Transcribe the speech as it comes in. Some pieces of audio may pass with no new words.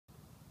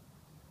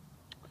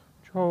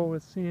Control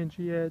with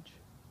CNG Edge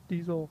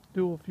diesel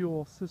dual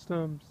fuel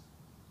systems.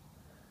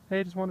 Hey,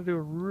 I just want to do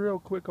a real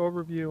quick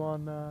overview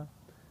on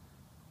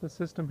the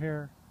system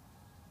here.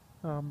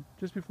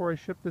 Just before I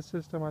ship this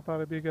system, I thought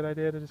it'd be a good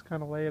idea to just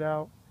kind of lay it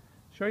out,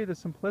 show you the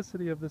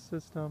simplicity of the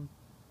system,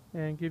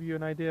 and give you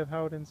an idea of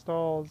how it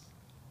installs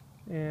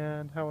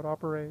and how it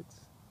operates.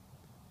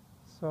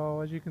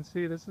 So as you can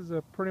see, this is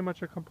pretty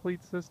much a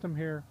complete system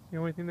here. The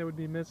only thing that would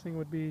be missing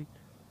would be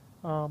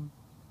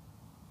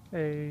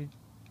a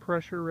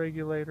pressure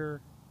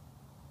regulator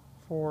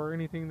for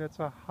anything that's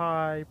a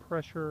high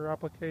pressure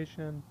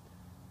application,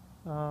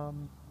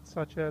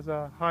 such as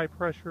a high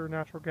pressure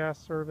natural gas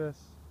service,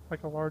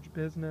 like a large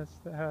business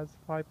that has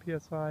 5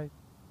 psi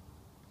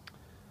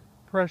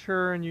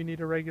pressure and you need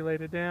to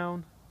regulate it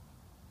down.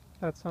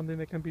 That's something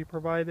that can be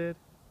provided.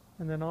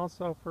 And then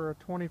also for a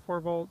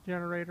 24 volt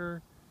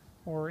generator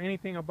or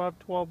anything above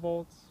 12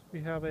 volts,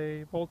 we have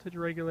a voltage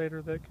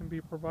regulator that can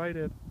be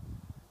provided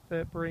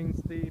that brings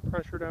the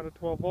pressure down to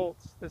 12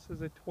 volts. This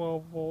is a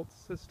 12 volt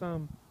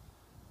system,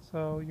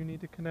 so you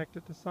need to connect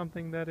it to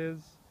something that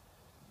is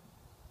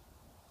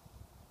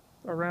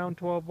around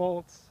 12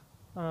 volts,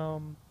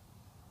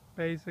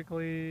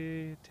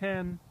 basically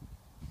 10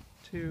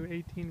 to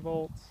 18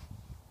 volts.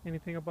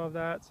 Anything above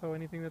that, so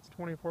anything that's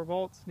 24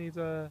 volts needs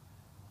a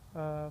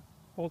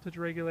voltage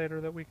regulator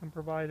that we can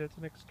provide. It's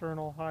an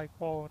external high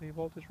quality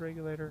voltage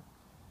regulator.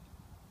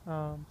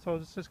 So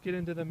let's just get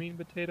into the meat and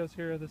potatoes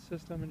here of the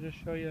system and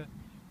just show you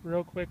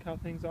real quick how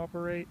things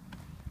operate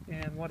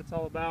and what it's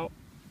all about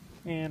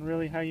and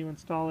really how you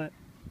install it.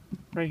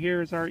 Right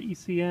here is our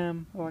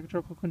ECM,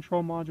 electrical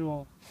control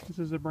module. This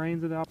is the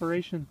brains of the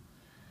operation.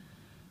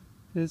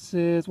 This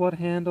is what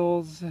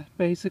handles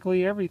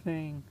basically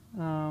everything.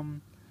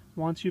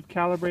 Once you've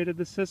calibrated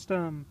the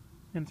system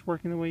and it's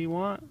working the way you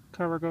want,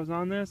 cover goes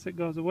on this, it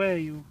goes away.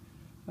 You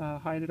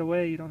hide it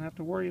away, you don't have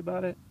to worry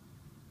about it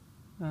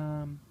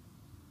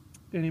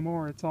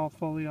anymore. It's all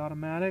fully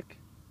automatic.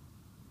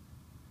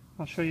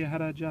 I'll show you how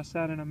to adjust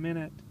that in a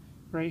minute.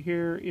 Right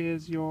here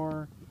is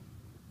your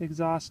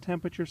exhaust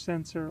temperature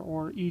sensor,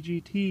 or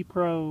EGT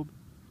probe.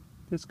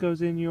 This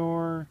goes in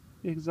your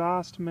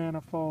exhaust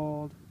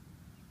manifold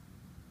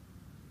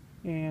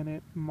and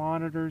it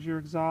monitors your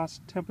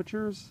exhaust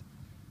temperatures,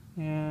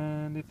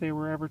 and if they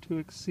were ever to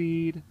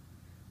exceed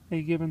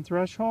a given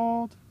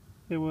threshold,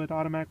 it would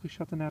automatically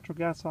shut the natural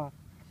gas off.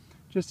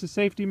 Just a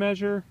safety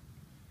measure,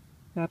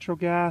 natural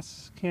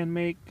gas can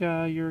make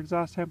your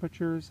exhaust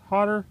temperatures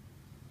hotter,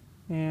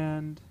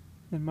 and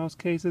in most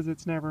cases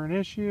it's never an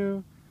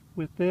issue.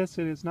 With this,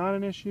 it is not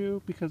an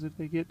issue, because if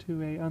they get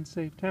to an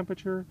unsafe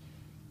temperature,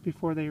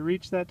 before they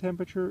reach that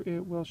temperature,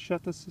 it will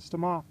shut the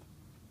system off.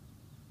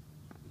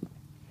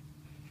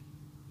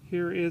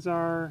 Here is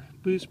our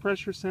boost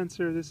pressure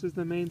sensor. This is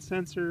the main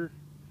sensor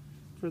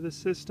for the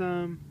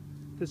system.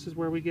 This is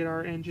where we get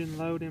our engine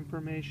load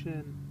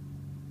information.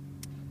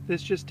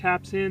 This just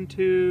taps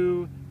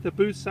into the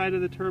boost side of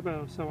the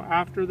turbo. So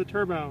after the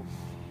turbo,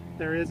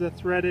 there is a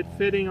threaded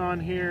fitting on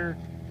here.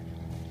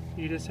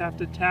 You just have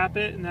to tap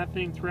it and that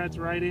thing threads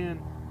right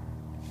in.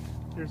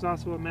 There's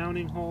also a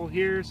mounting hole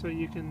here, so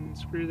you can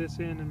screw this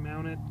in and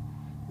mount it,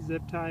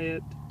 zip tie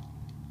it,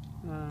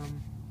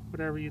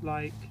 whatever you'd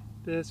like.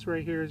 This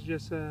right here is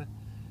just a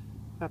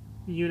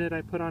unit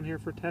I put on here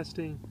for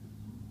testing.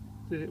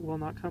 It will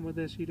not come with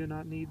this. You do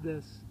not need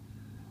this.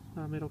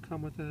 It'll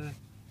come with a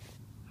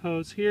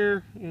hose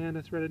here and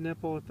a threaded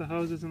nipple. If the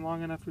hose isn't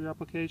long enough for your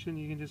application,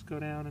 you can just go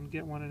down and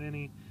get one at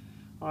any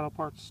auto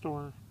parts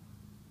store.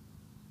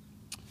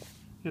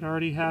 It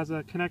already has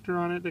a connector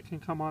on it that can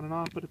come on and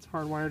off, but it's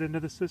hardwired into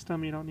the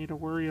system. You don't need to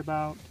worry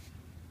about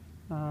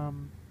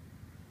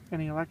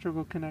any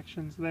electrical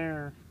connections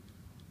there.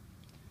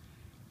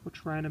 We're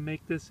trying to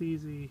make this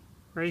easy.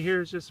 Right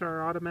here is just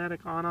our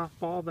automatic on-off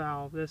ball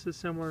valve. This is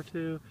similar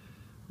to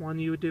one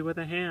you would do with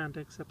a hand,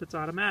 except it's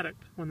automatic.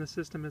 When the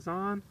system is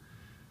on,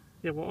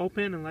 it will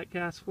open and let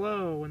gas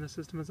flow. When the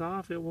system is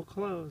off, it will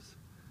close.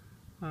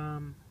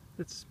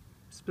 It's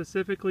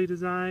specifically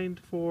designed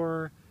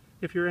for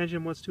if your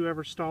engine was to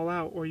ever stall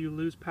out or you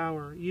lose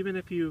power. Even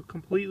if you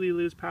completely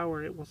lose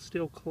power, it will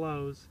still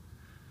close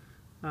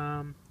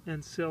and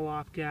seal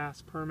off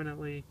gas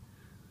permanently.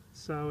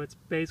 So it's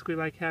basically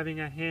like having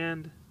a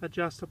hand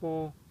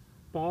adjustable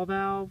ball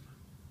valve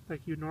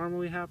like you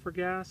normally have for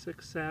gas,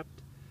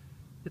 except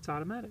it's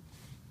automatic.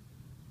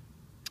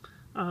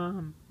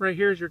 Right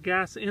here is your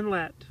gas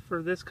inlet.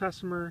 For this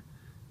customer,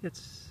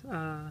 it's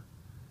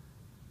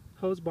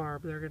hose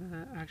barb. They're going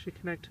to actually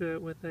connect to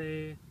it with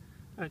a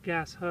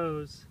gas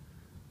hose.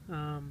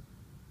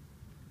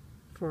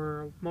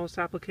 For most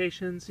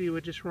applications, you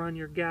would just run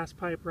your gas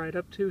pipe right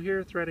up to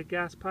here, threaded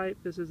gas pipe.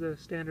 This is a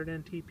standard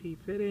NTP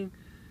fitting.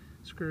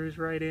 Screws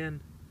right in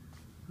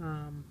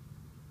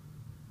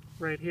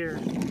right here.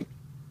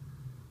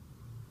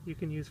 You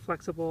can use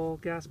flexible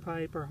gas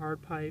pipe or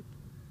hard pipe,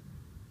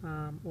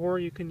 or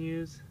you can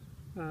use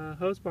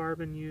hose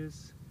barb and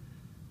use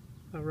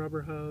a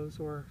rubber hose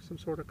or some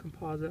sort of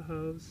composite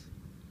hose.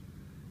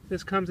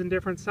 This comes in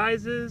different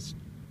sizes.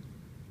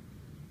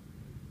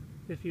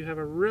 If you have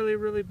a really,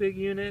 really big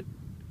unit,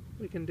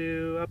 we can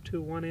do up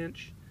to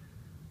 1-inch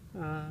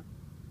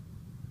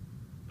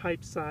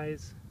pipe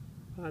size,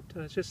 but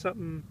it's just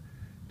something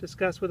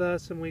discuss with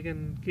us and we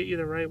can get you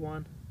the right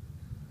one.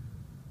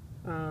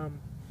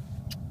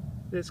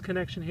 This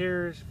connection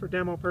here is for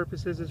demo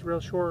purposes is real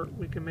short.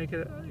 We can make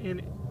it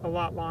in a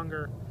lot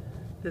longer.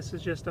 This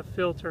is just a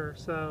filter,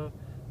 so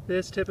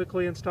this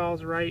typically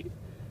installs right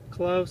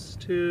close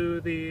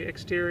to the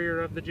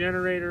exterior of the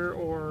generator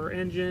or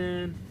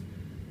engine,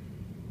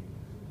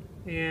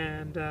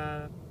 and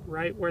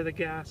right where the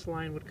gas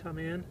line would come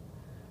in.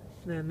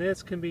 And then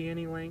this can be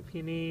any length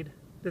you need.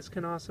 This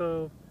can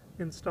also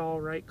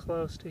install right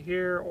close to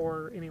here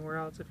or anywhere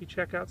else. If you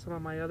check out some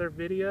of my other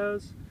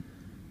videos,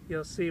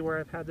 you'll see where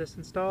I've had this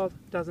installed.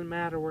 Doesn't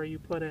matter where you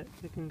put it.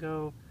 It can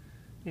go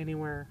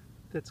anywhere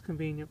that's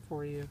convenient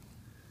for you.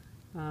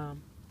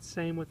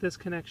 Same with this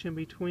connection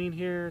between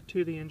here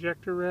to the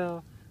injector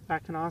rail.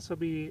 That can also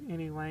be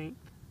any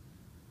length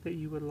that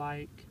you would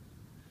like.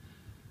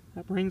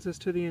 That brings us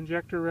to the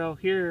injector rail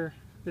here.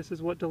 This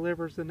is what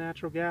delivers the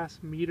natural gas,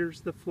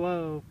 meters the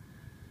flow.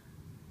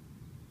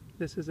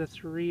 This is a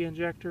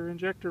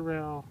 3-injector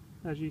rail,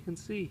 as you can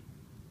see.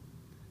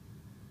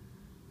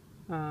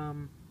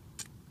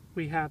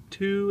 We have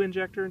 2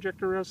 injector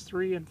rails,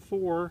 3 and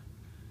 4.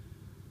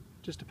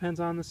 Just depends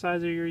on the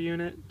size of your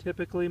unit.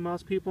 Typically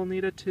most people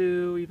need a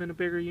 2, even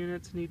bigger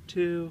units need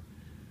 2,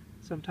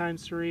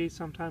 sometimes 3,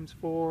 sometimes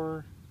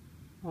 4,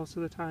 most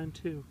of the time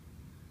 2.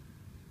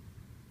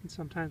 And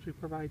sometimes we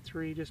provide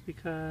 3 just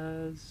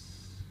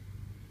because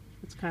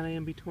it's kind of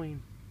in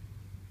between.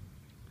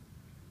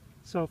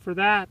 So for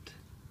that,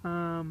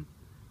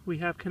 we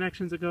have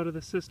connections that go to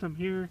the system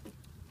here.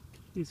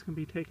 These can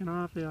be taken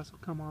off. They also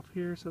come off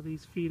here, so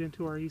these feed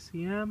into our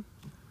ECM.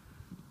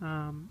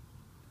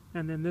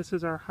 And then this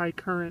is our high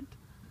current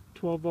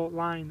 12-volt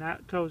line.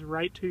 That goes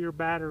right to your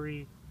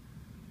battery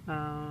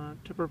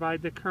to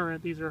provide the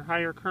current. These are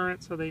higher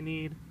current, so they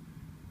need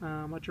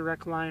a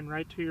direct line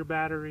right to your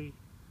battery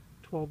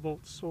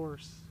 12-volt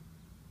source.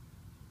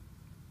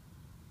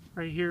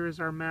 Right here is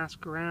our mass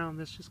ground.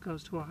 This just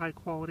goes to a high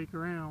quality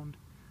ground.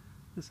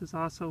 This is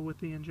also with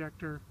the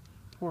injector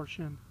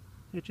portion.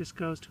 It just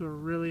goes to a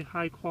really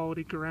high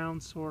quality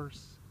ground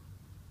source,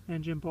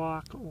 engine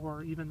block,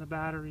 or even the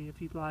battery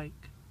if you'd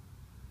like.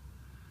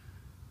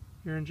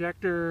 Your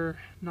injector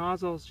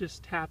nozzles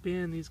just tap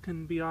in. These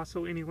can be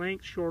also any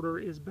length. Shorter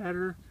is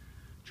better.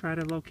 Try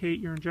to locate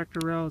your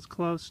injector rail as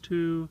close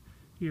to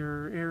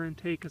your air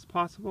intake as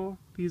possible.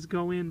 These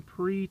go in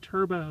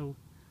pre-turbo,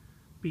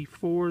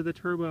 before the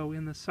turbo,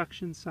 in the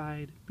suction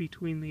side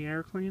between the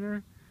air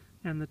cleaner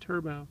and the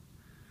turbo.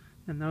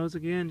 And those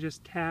again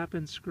just tap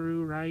and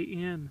screw right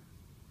in.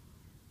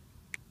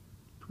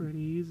 Pretty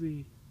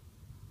easy.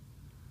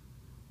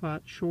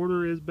 But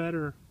shorter is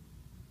better.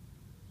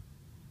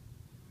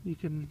 You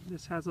can,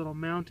 this has a little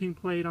mounting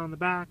plate on the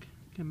back.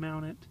 You can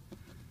mount it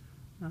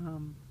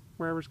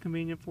wherever's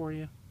convenient for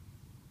you.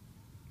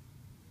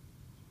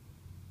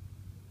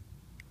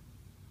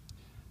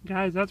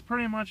 Guys, that's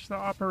pretty much the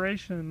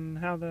operation,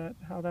 how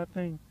that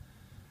thing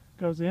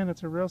goes in.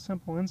 It's a real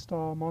simple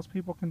install. Most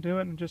people can do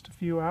it in just a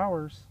few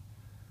hours.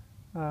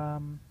 It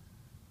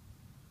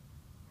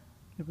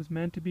was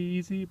meant to be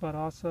easy, but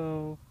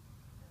also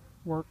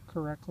work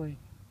correctly.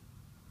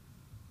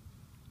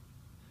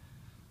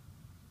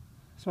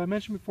 So I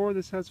mentioned before,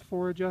 this has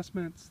 4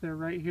 adjustments. They're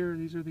right here.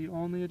 These are the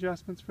only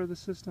adjustments for the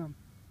system.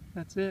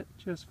 That's it,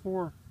 just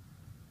 4.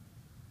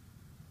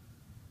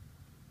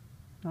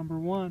 Number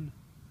 1,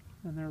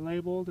 and they're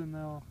labeled, and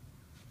they'll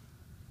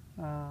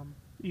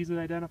easily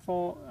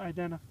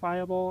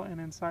identifiable,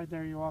 and inside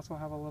there you also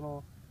have a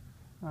little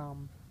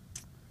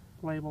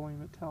labeling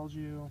that tells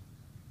you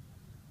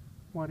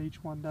what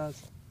each one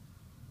does.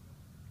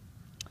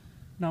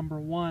 Number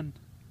 1,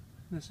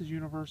 this is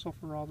universal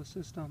for all the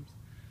systems.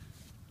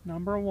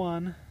 Number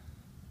 1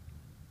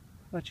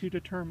 lets you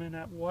determine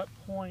at what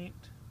point,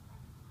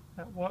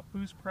 at what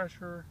boost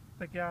pressure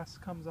the gas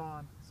comes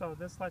on. So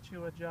this lets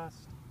you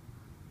adjust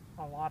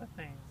a lot of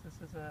things.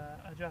 This is an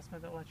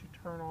adjustment that lets you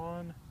turn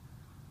on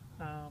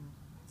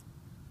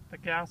the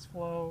gas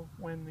flow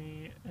when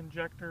the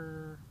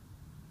injector,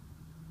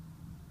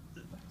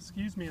 it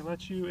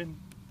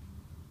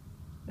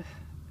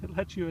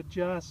lets you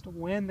adjust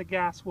when the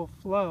gas will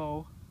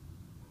flow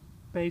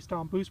based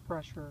on boost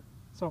pressure.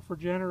 So for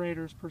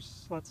generators,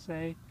 let's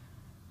say,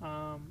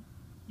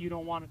 you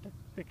don't want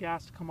the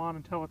gas to come on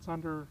until it's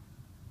under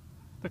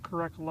the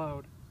correct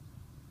load.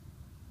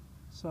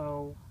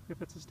 So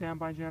if it's a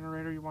standby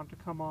generator, you want it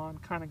to come on,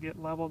 kind of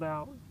get leveled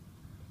out.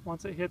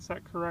 Once it hits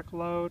that correct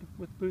load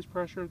with boost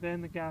pressure,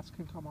 then the gas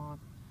can come on.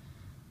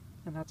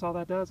 And that's all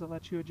that does. It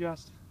lets you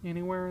adjust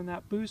anywhere in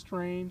that boost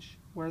range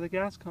where the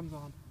gas comes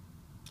on.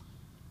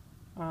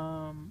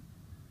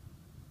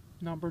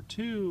 Number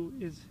 2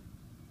 is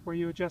where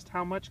you adjust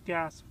how much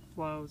gas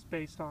flows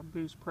based on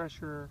boost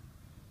pressure.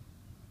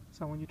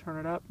 So when you turn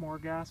it up, more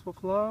gas will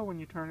flow. When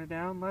you turn it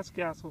down, less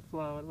gas will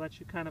flow. It lets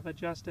you kind of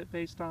adjust it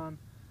based on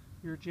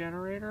your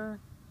generator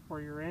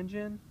or your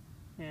engine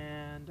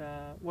and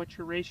what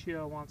your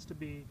ratio wants to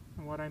be.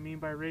 And what I mean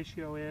by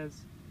ratio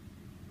is,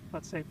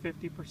 let's say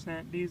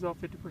 50% diesel,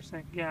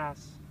 50%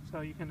 gas.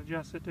 So you can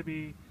adjust it to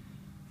be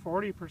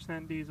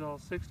 40% diesel,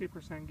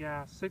 60%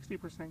 gas,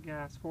 60%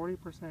 gas,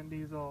 40%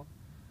 diesel,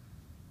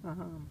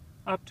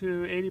 up to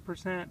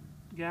 80%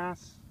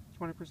 gas,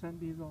 20%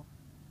 diesel.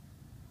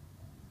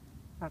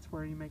 That's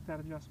where you make that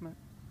adjustment.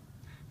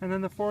 And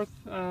then the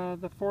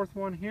fourth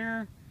one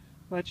here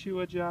lets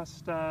you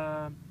adjust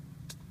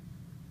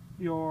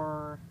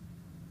your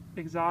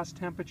exhaust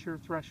temperature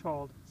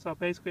threshold. So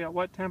basically, at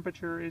what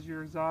temperature is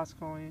your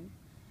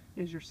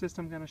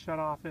system going to shut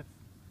off if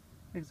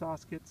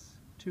exhaust gets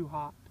too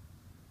hot?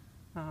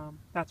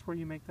 That's where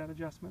you make that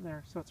adjustment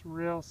there. So it's a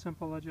real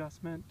simple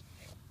adjustment.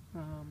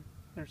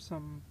 There's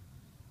some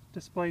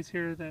displays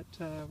here that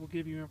will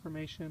give you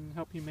information,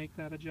 help you make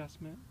that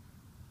adjustment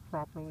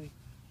properly.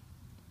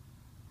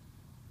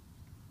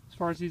 As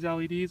far as these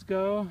LEDs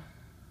go,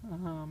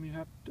 you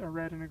have a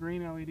red and a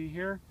green LED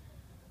here.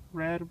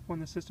 Red, when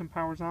the system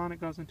powers on,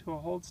 it goes into a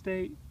hold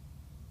state.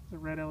 The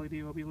red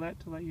LED will be lit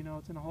to let you know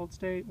it's in a hold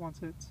state. Once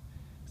it's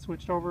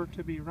switched over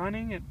to be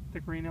running, the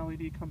green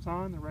LED comes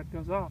on, the red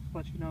goes off,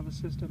 lets you know the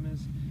system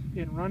is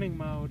in running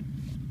mode.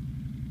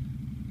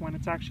 When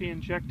it's actually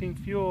injecting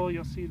fuel,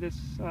 you'll see this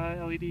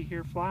LED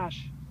here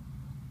flash.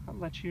 That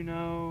lets you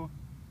know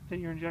that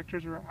your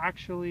injectors are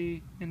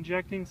actually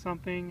injecting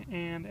something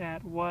and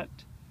at what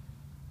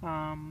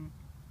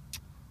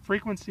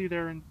frequency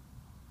they're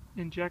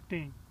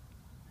injecting.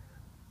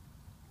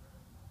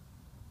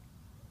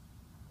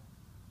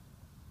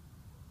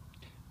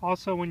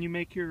 Also, when you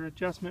make your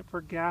adjustment for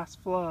gas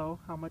flow,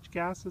 how much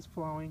gas is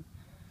flowing,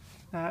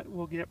 that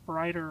will get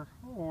brighter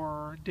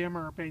or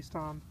dimmer based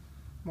on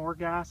more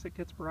gas it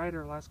gets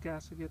brighter, less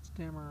gas it gets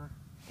dimmer.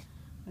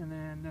 And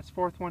then this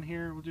fourth one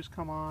here will just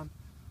come on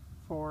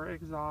for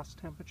exhaust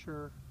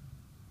temperature.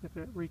 If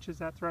it reaches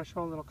that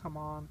threshold, it'll come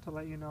on to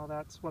let you know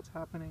that's what's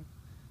happening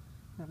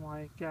and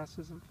why gas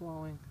isn't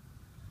flowing.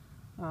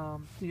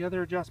 The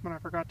other adjustment I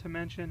forgot to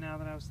mention now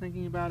that I was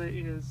thinking about it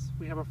is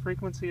we have a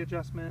frequency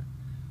adjustment.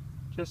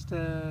 Just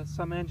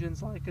some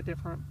engines like a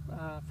different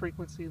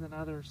frequency than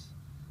others.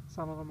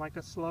 Some of them like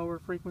a slower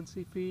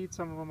frequency feed,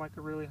 some of them like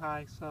a really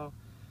high. So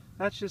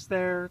that's just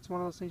there. It's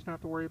one of those things you don't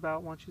have to worry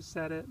about once you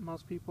set it.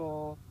 Most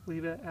people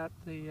leave it at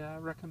the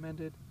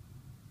recommended,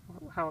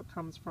 how it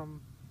comes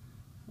from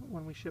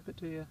when we ship it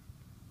to you.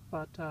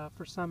 But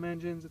for some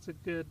engines, it's a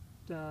good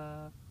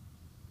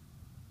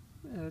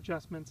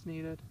adjustments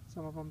needed.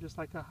 Some of them just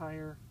like a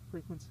higher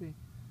frequency,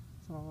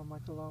 some of them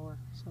like a lower.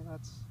 So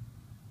that's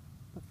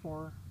the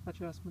 4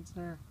 adjustments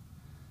there.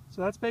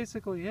 So that's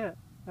basically it.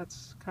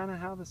 That's kind of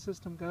how the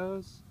system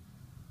goes,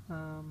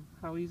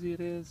 how easy it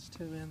is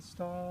to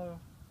install.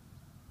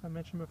 I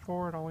mentioned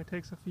before, it only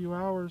takes a few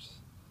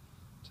hours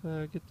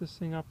to get this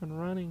thing up and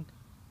running,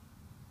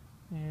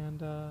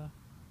 and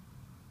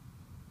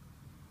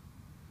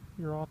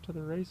you're off to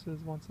the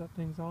races once that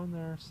thing's on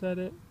there. Set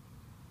it,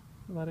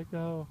 let it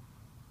go.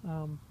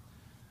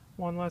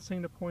 One last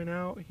thing to point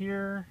out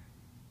here,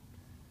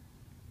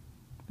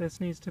 this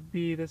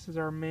is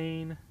our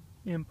main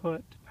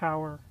input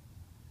power.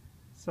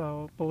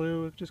 So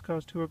blue just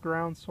goes to a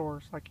ground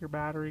source, like your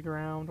battery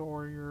ground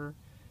or your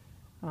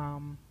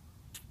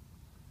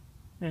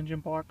engine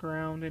block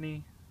ground,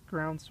 any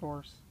ground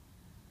source.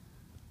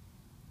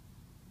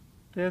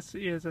 This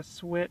is a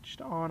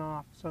switched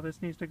on-off, so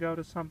this needs to go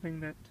to something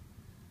that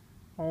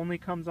only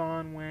comes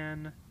on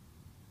when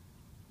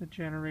the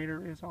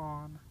generator is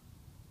on.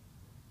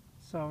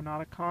 So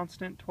not a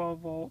constant 12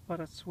 volt, but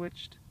a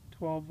switched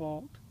 12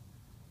 volt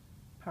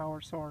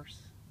power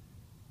source.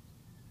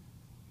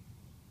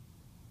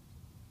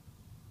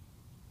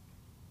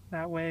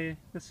 That way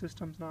the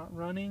system's not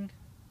running,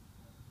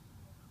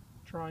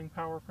 drawing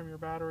power from your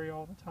battery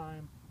all the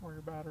time, or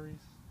your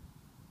batteries.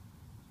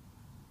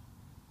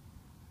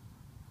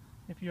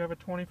 If you have a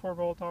 24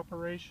 volt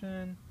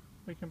operation,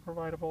 we can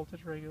provide a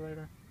voltage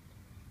regulator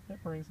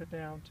that brings it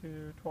down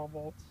to 12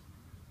 volts.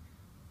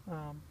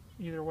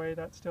 Either way,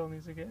 that still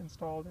needs to get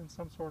installed in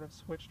some sort of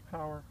switched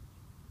power.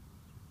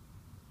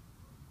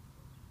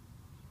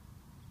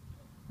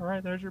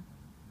 Alright, there's your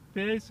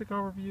basic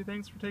overview.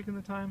 Thanks for taking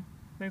the time.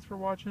 Thanks for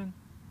watching.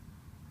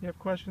 If you have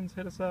questions,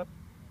 hit us up.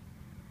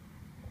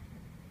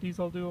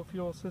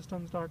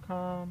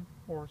 DieselDualFuelSystems.com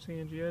or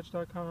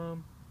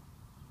CNGEdge.com.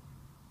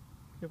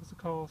 Give us a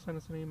call, send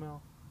us an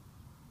email.